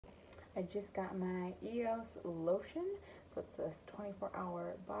I just got my EOS lotion, so it's this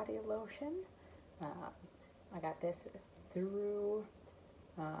 24-hour body lotion. I got this through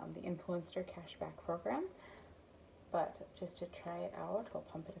the Influencer Cashback program, but just to try it out, we'll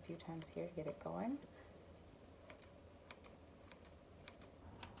pump it a few times here to get it going.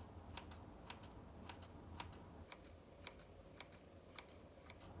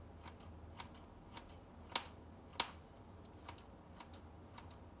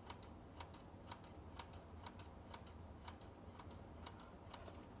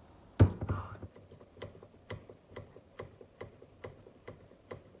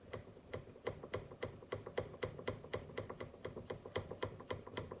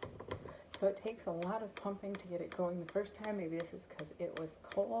 So it takes a lot of pumping to get it going the first time. Maybe this is because it was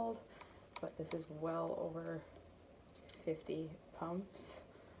cold, but this is well over 50 pumps.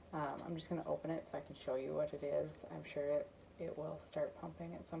 I'm just going to open it so I can show you what it is. I'm sure it will start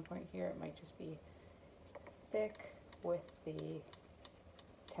pumping at some point here. It might just be thick with the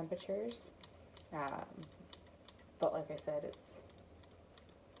temperatures. But like I said, it's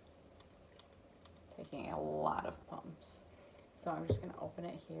taking a lot of pumps. So I'm just going to open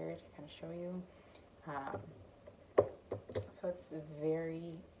it here to kind of show you. So it's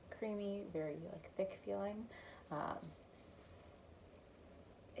very creamy, very like thick feeling.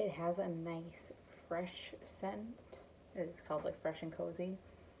 It has a nice fresh scent. It's called like Fresh and Cozy,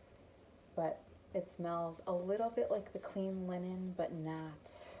 but it smells a little bit like the clean linen, but not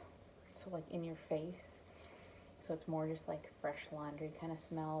so like in your face. So it's more just like fresh laundry kind of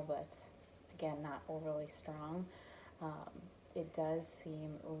smell, but again, not overly strong. It does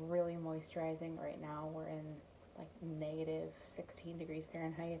seem really moisturizing. Right now we're in like negative 16 degrees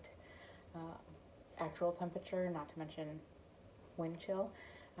Fahrenheit actual temperature, not to mention wind chill.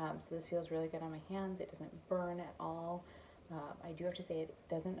 So this feels really good on my hands. It doesn't burn at all. I do have to say it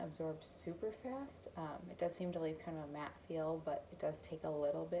doesn't absorb super fast. It does seem to leave kind of a matte feel, but it does take a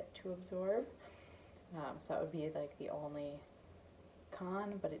little bit to absorb. So that would be like the only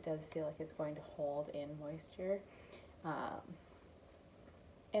con, but it does feel like it's going to hold in moisture.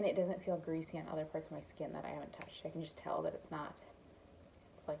 And it doesn't feel greasy on other parts of my skin that I haven't touched. I can just tell that it's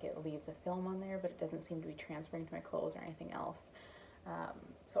like it leaves a film on there, but it doesn't seem to be transferring to my clothes or anything else.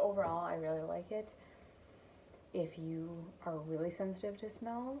 So overall, I really like it. If you are really sensitive to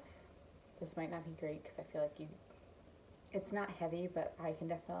smells, this might not be great because I feel like it's not heavy, but I can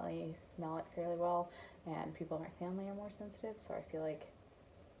definitely smell it fairly well, and people in my family are more sensitive, so I feel like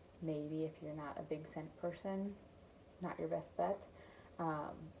maybe if you're not a big scent person, not your best bet.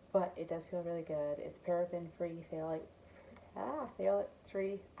 But it does feel really good. It's paraben free, phthalate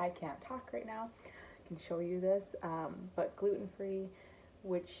free. I can't talk right now. I can show you this, but gluten free,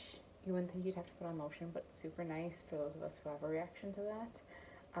 which you wouldn't think you'd have to put on lotion, but it's super nice for those of us who have a reaction to that.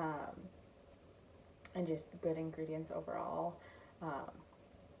 And just good ingredients overall.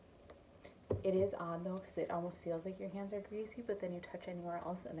 It is odd though, because it almost feels like your hands are greasy, but then you touch anywhere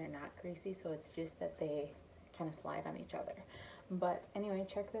else and they're not greasy, so it's just that they kind of slide on each other. But anyway,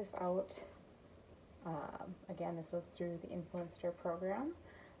 check this out. Again, this was through the Influencer program,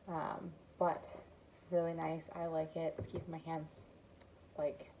 but really nice. I like it. It's keeping my hands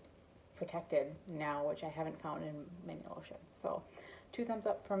like protected now, which I haven't found in many lotions. So 2 thumbs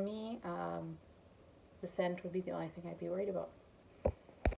up from me. The scent would be the only thing I'd be worried about.